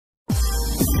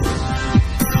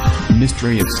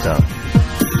mystery of stuff.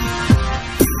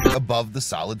 Above the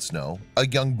solid snow, a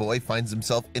young boy finds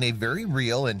himself in a very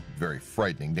real and very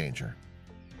frightening danger.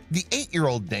 The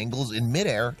 8-year-old dangles in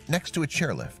midair next to a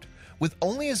chairlift, with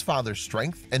only his father's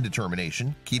strength and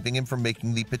determination keeping him from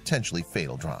making the potentially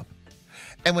fatal drop.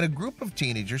 And when a group of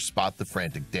teenagers spot the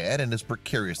frantic dad and his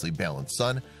precariously balanced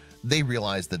son, they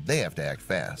realize that they have to act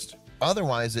fast.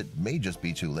 Otherwise, it may just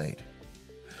be too late.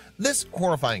 This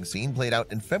horrifying scene played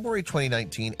out in February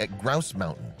 2019 at Grouse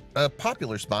Mountain, a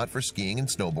popular spot for skiing and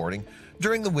snowboarding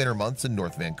during the winter months in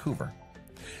North Vancouver.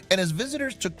 And as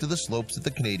visitors took to the slopes of the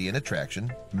Canadian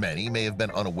attraction, many may have been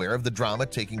unaware of the drama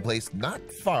taking place not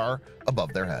far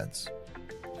above their heads.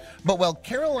 But while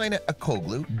Carolina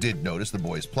Akoglu did notice the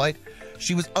boy's plight,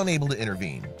 she was unable to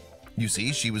intervene. You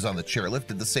see, she was on the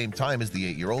chairlift at the same time as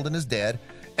the 8-year-old and his dad,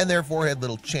 and therefore had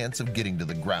little chance of getting to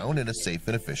the ground in a safe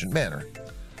and efficient manner.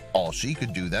 All she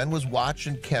could do then was watch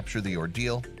and capture the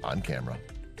ordeal on camera.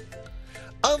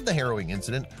 Of the harrowing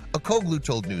incident, Akoglu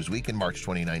told Newsweek in March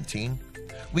 2019,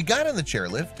 "We got on the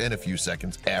chairlift, and a few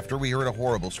seconds after we heard a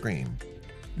horrible scream.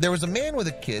 There was a man with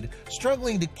a kid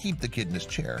struggling to keep the kid in his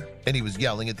chair, and he was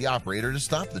yelling at the operator to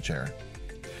stop the chair.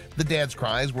 The dad's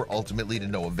cries were ultimately to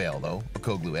no avail, though,"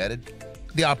 Akoglu added.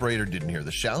 "The operator didn't hear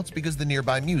the shouts because the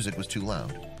nearby music was too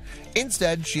loud.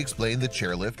 Instead," she explained, "the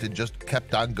chairlift had just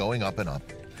kept on going up and up.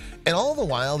 And all the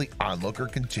while, the onlooker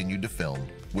continued to film,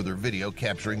 with her video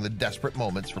capturing the desperate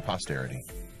moments for posterity."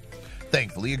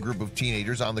 Thankfully, a group of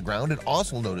teenagers on the ground had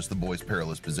also noticed the boy's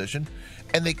perilous position,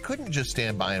 and they couldn't just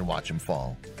stand by and watch him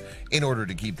fall. In order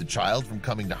to keep the child from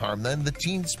coming to harm them, the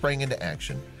teens sprang into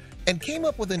action and came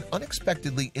up with an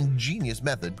unexpectedly ingenious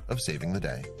method of saving the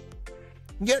day.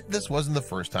 Yet this wasn't the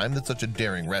first time that such a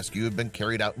daring rescue had been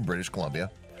carried out in British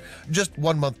Columbia. Just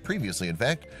 1 month previously, in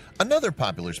fact, another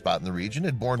popular spot in the region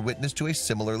had borne witness to a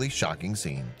similarly shocking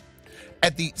scene.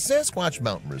 At the Sasquatch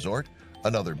Mountain Resort,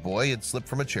 another boy had slipped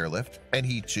from a chairlift, and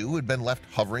he too had been left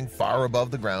hovering far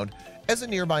above the ground as a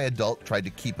nearby adult tried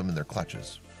to keep him in their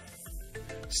clutches.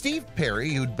 Steve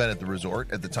Perry, who'd been at the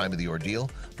resort at the time of the ordeal,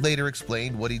 later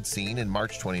explained what he'd seen in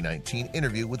March 2019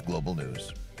 interview with Global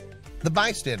News. The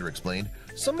bystander explained,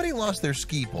 "Somebody lost their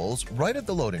ski poles right at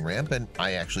the loading ramp, and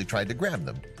I actually tried to grab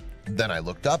them. Then I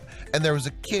looked up, and there was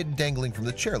a kid dangling from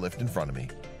the chairlift in front of me."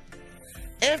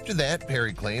 After that,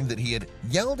 Perry claimed that he had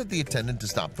yelled at the attendant to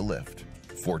stop the lift.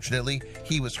 Fortunately,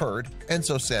 he was heard, and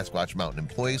so Sasquatch Mountain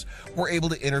employees were able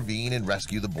to intervene and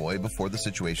rescue the boy before the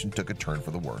situation took a turn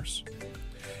for the worse.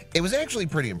 It was actually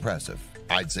pretty impressive.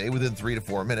 I'd say within 3 to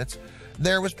 4 minutes,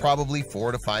 there was probably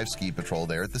 4 to 5 ski patrol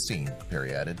there at the scene,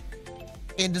 Perry added.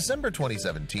 In December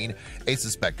 2017, a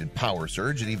suspected power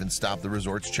surge had even stopped the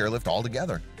resort's chairlift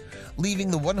altogether,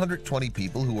 leaving the 120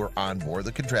 people who were on board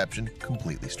the contraption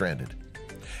completely stranded.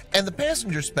 And the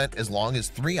passengers spent as long as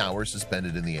 3 hours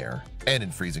suspended in the air and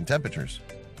in freezing temperatures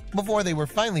before they were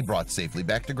finally brought safely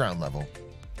back to ground level.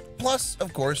 Plus,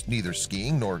 of course, neither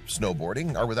skiing nor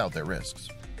snowboarding are without their risks.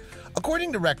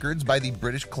 According to records by the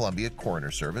British Columbia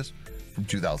Coroner Service, from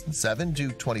 2007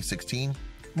 to 2016,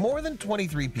 more than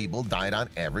 23 people died on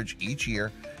average each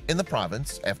year in the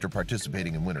province after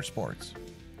participating in winter sports.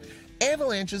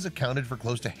 Avalanches accounted for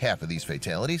close to half of these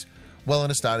fatalities, while an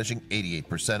astonishing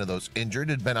 88% of those injured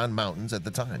had been on mountains at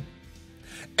the time.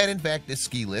 And in fact, a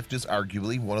ski lift is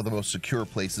arguably one of the most secure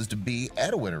places to be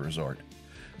at a winter resort.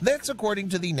 That's according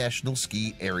to the National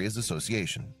Ski Areas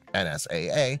Association,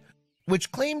 NSAA,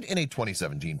 which claimed in a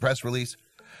 2017 press release,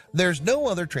 "There's no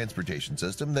other transportation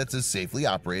system that's as safely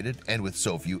operated and with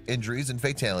so few injuries and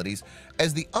fatalities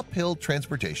as the uphill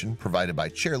transportation provided by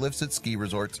chairlifts at ski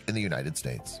resorts in the United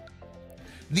States."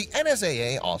 The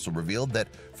NSAA also revealed that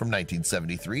from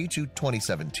 1973 to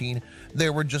 2017,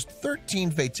 there were just 13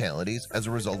 fatalities as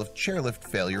a result of chairlift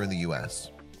failure in the US.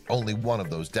 Only one of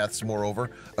those deaths,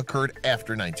 moreover, occurred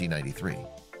after 1993.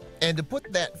 And to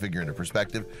put that figure into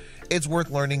perspective, it's worth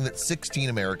learning that 16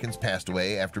 Americans passed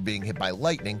away after being hit by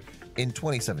lightning in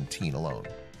 2017 alone.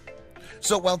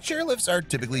 So while chairlifts are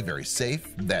typically very safe,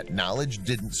 that knowledge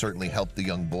didn't certainly help the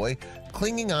young boy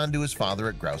clinging on to his father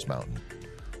at Grouse Mountain.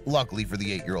 Luckily for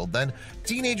the 8-year-old then,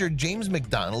 teenager James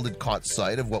McDonald had caught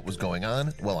sight of what was going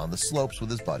on while on the slopes with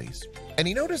his buddies, and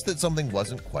he noticed that something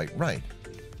wasn't quite right.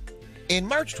 In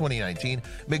March 2019,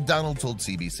 McDonald told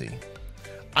CBC,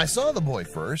 "I saw the boy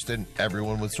first, and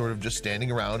everyone was sort of just standing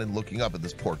around and looking up at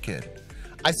this poor kid.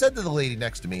 I said to the lady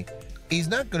next to me, he's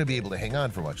not going to be able to hang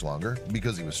on for much longer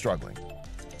because he was struggling."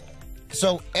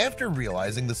 So after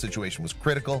realizing the situation was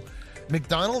critical,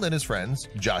 McDonald and his friends,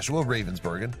 Joshua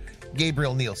Ravensbergen,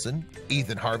 Gabriel Nielsen,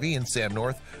 Ethan Harvey, and Sam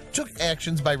North, took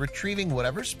actions by retrieving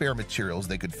whatever spare materials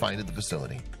they could find at the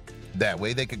facility. That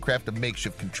way they could craft a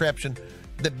makeshift contraption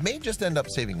that may just end up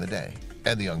saving the day,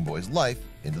 and the young boy's life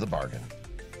into the bargain.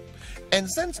 And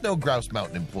since no Grouse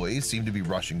Mountain employees seemed to be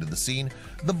rushing to the scene,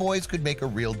 the boys could make a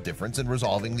real difference in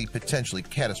resolving the potentially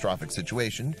catastrophic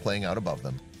situation playing out above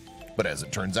them. But as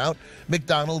it turns out,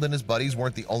 McDonald and his buddies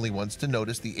weren't the only ones to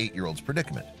notice the 8-year-old's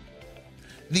predicament.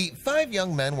 The 5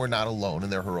 young men were not alone in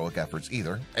their heroic efforts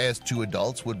either, as 2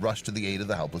 adults would rush to the aid of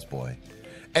the helpless boy.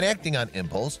 And acting on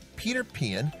impulse, Peter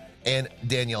Pean and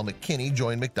Danielle McKinney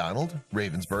joined McDonald,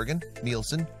 Ravensbergen,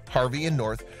 Nielsen, Harvey, and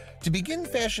North to begin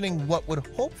fashioning what would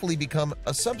hopefully become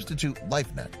a substitute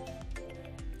life net.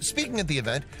 Speaking at the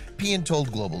event, Pean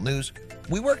told Global News,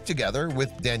 "We worked together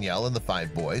with Danielle and the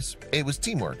 5 boys. It was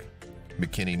teamwork."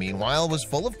 McKinney, meanwhile, was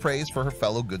full of praise for her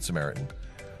fellow Good Samaritan.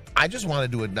 "I just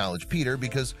wanted to acknowledge Peter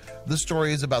because the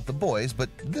story is about the boys, but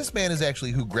this man is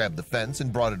actually who grabbed the fence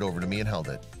and brought it over to me and held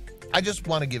it. I just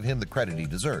want to give him the credit he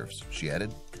deserves," she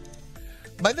added.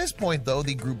 By this point, though,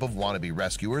 the group of wannabe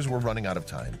rescuers were running out of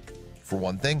time. For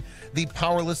one thing, the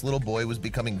powerless little boy was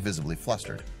becoming visibly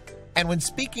flustered. And when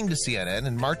speaking to CNN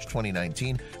in March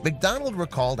 2019, McDonald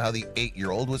recalled how the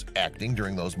 8-year-old was acting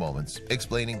during those moments,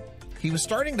 explaining, "He was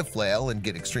starting to flail and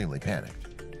get extremely panicked."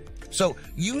 So,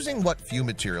 using what few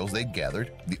materials they'd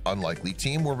gathered, the unlikely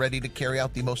team were ready to carry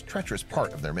out the most treacherous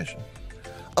part of their mission.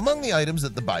 Among the items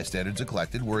that the bystanders had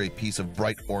collected were a piece of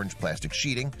bright orange plastic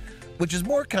sheeting, which is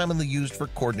more commonly used for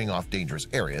cordoning off dangerous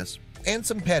areas, and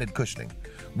some padded cushioning,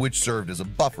 which served as a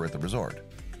buffer at the resort.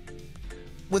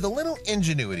 With a little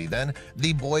ingenuity then,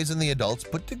 the boys and the adults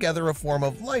put together a form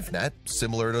of life net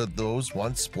similar to those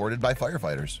once sported by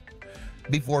firefighters.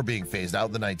 Before being phased out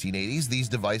in the 1980s, these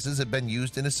devices had been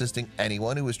used in assisting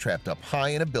anyone who was trapped up high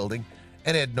in a building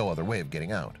and had no other way of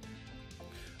getting out.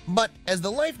 But as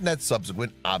the life net's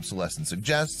subsequent obsolescence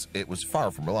suggests, it was far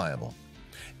from reliable.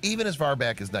 Even as far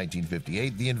back as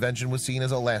 1958, the invention was seen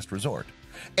as a last resort,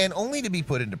 and only to be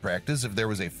put into practice if there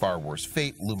was a far worse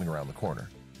fate looming around the corner.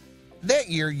 That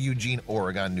year, Eugene,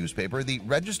 Oregon newspaper, the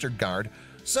Register Guard,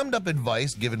 summed up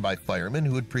advice given by firemen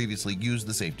who had previously used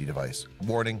the safety device,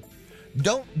 warning,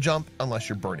 "Don't jump unless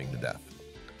you're burning to death."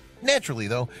 Naturally,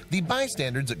 though, the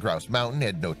bystanders at Grouse Mountain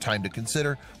had no time to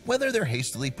consider whether their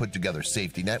hastily put together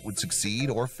safety net would succeed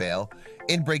or fail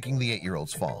in breaking the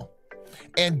 8-year-old's fall.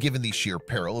 And given the sheer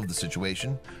peril of the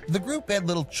situation, the group had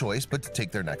little choice but to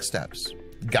take their next steps,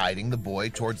 guiding the boy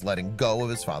towards letting go of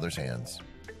his father's hands.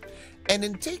 And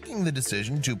in taking the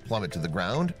decision to plummet to the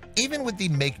ground, even with the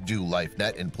make-do life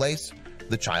net in place,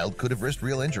 the child could have risked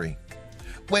real injury.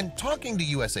 When talking to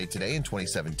USA Today in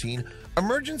 2017,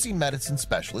 emergency medicine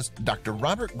specialist Dr.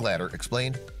 Robert Glatter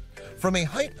explained, "From a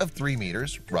height of 3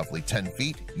 meters, roughly 10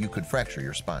 feet, you could fracture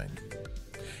your spine."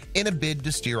 In a bid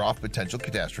to steer off potential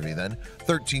catastrophe then,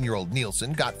 13-year-old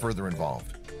Nielsen got further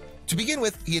involved. To begin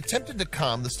with, he attempted to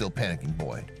calm the still panicking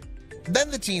boy.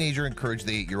 Then the teenager encouraged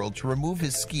the 8-year-old to remove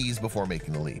his skis before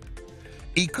making the leap.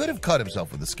 He could have cut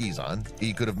himself with the skis on,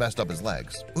 he could have messed up his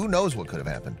legs, who knows what could have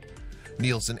happened,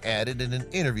 Nielsen added in an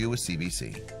interview with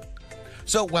CBC.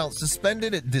 So while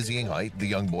suspended at dizzying height, the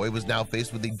young boy was now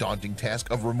faced with the daunting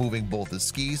task of removing both his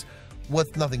skis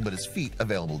with nothing but his feet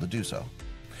available to do so.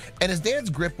 And his dad's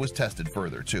grip was tested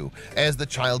further too, as the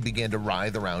child began to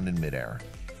writhe around in midair.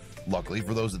 Luckily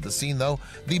for those at the scene though,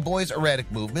 the boy's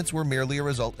erratic movements were merely a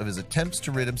result of his attempts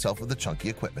to rid himself of the chunky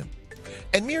equipment.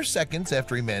 And mere seconds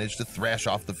after he managed to thrash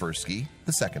off the first ski,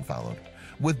 the second followed,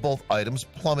 with both items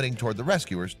plummeting toward the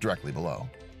rescuers directly below.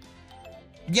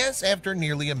 Yes, after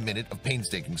nearly a minute of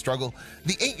painstaking struggle,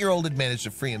 the 8-year-old had managed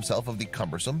to free himself of the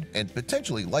cumbersome and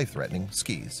potentially life-threatening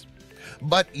skis.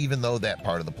 But even though that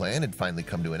part of the plan had finally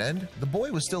come to an end, the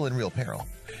boy was still in real peril.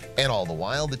 And all the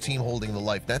while, the team holding the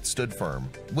life net stood firm,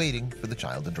 waiting for the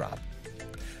child to drop.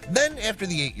 Then, after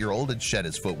the 8-year-old had shed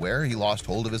his footwear, he lost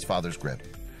hold of his father's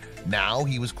grip. Now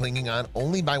he was clinging on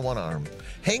only by one arm,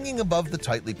 hanging above the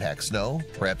tightly packed snow,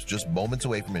 perhaps just moments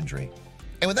away from injury.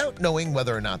 And without knowing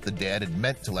whether or not the dad had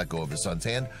meant to let go of his son's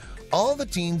hand, all the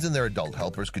teens and their adult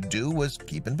helpers could do was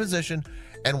keep in position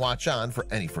and watch on for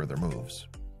any further moves.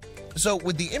 So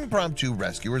with the impromptu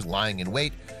rescuers lying in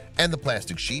wait and the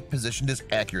plastic sheet positioned as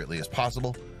accurately as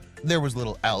possible, there was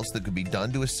little else that could be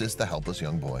done to assist the helpless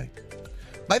young boy.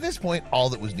 By this point, all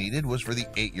that was needed was for the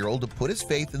 8-year-old to put his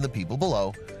faith in the people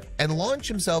below and launch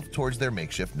himself towards their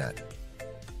makeshift net.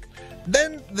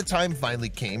 Then the time finally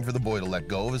came for the boy to let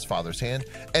go of his father's hand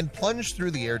and plunge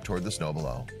through the air toward the snow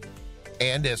below.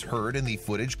 And as heard in the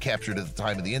footage captured at the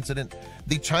time of the incident,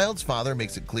 the child's father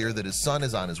makes it clear that his son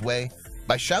is on his way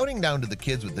by shouting down to the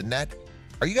kids with the net,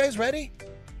 "Are you guys ready?"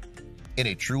 In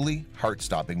a truly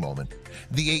heart-stopping moment,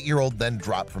 the 8-year-old then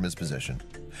dropped from his position.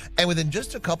 And within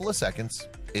just a couple of seconds,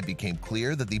 it became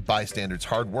clear that the bystanders'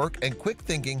 hard work and quick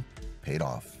thinking paid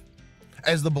off,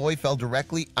 as the boy fell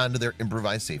directly onto their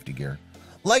improvised safety gear,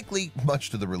 likely much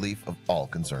to the relief of all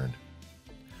concerned.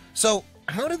 So,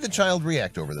 how did the child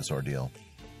react over this ordeal?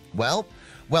 Well,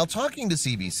 while talking to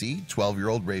CBC,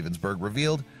 12-year-old Ravensburg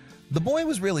revealed the boy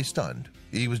was really stunned.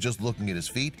 He was just looking at his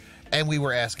feet, and we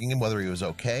were asking him whether he was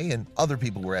okay, and other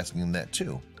people were asking him that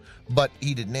too, but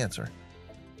he didn't answer.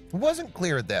 It wasn't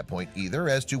clear at that point either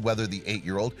as to whether the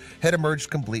 8-year-old had emerged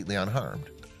completely unharmed.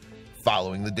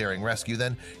 Following the daring rescue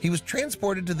then, he was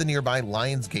transported to the nearby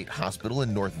Lionsgate Hospital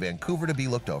in North Vancouver to be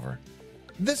looked over.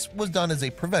 This was done as a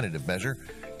preventative measure,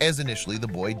 as initially the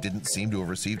boy didn't seem to have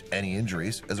received any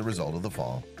injuries as a result of the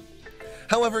fall.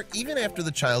 However, even after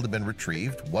the child had been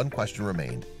retrieved, one question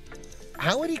remained.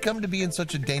 How had he come to be in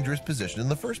such a dangerous position in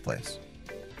the first place?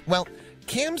 Well,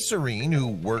 Cam Serene, who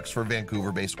works for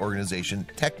Vancouver-based organization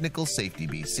Technical Safety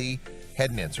BC,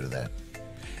 had an answer to that.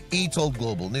 He told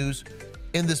Global News,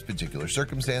 in this particular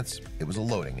circumstance, it was a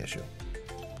loading issue.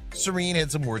 Serene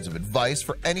had some words of advice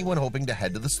for anyone hoping to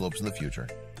head to the slopes in the future.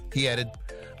 He added,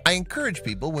 I encourage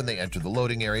people when they enter the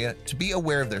loading area to be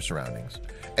aware of their surroundings,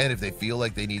 and if they feel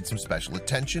like they need some special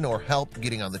attention or help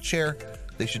getting on the chair,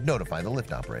 they should notify the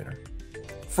lift operator.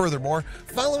 Furthermore,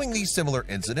 following the similar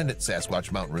incident at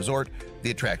Sasquatch Mountain Resort,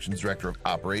 the attraction's director of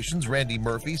operations, Randy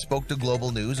Murphy, spoke to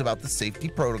Global News about the safety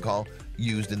protocol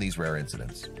used in these rare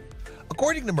incidents.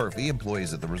 According to Murphy,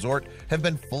 employees at the resort have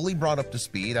been fully brought up to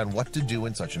speed on what to do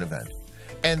in such an event,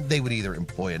 and they would either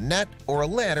employ a net or a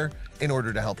ladder in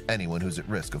order to help anyone who's at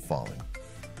risk of falling.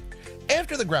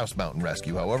 After the Grouse Mountain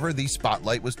rescue, however, the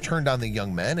spotlight was turned on the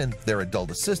young men and their adult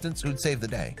assistants who'd saved the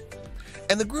day.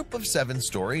 And the group of 7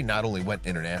 story not only went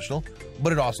international,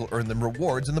 but it also earned them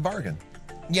rewards in the bargain.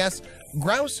 Yes,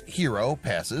 Grouse Hero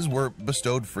passes were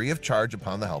bestowed free of charge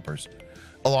upon the helpers,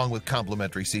 along with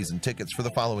complimentary season tickets for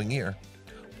the following year,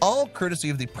 all courtesy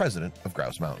of the president of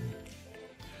Grouse Mountain.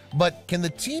 But can the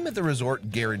team at the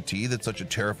resort guarantee that such a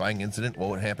terrifying incident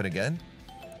won't happen again?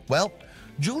 Well,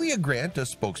 Julia Grant, a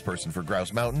spokesperson for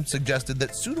Grouse Mountain, suggested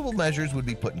that suitable measures would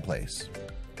be put in place.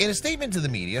 In a statement to the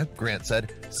media, Grant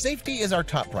said, "Safety is our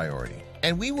top priority,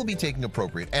 and we will be taking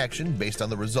appropriate action based on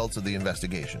the results of the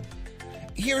investigation."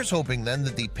 Here's hoping then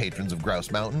that the patrons of Grouse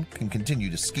Mountain can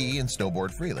continue to ski and snowboard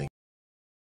freely.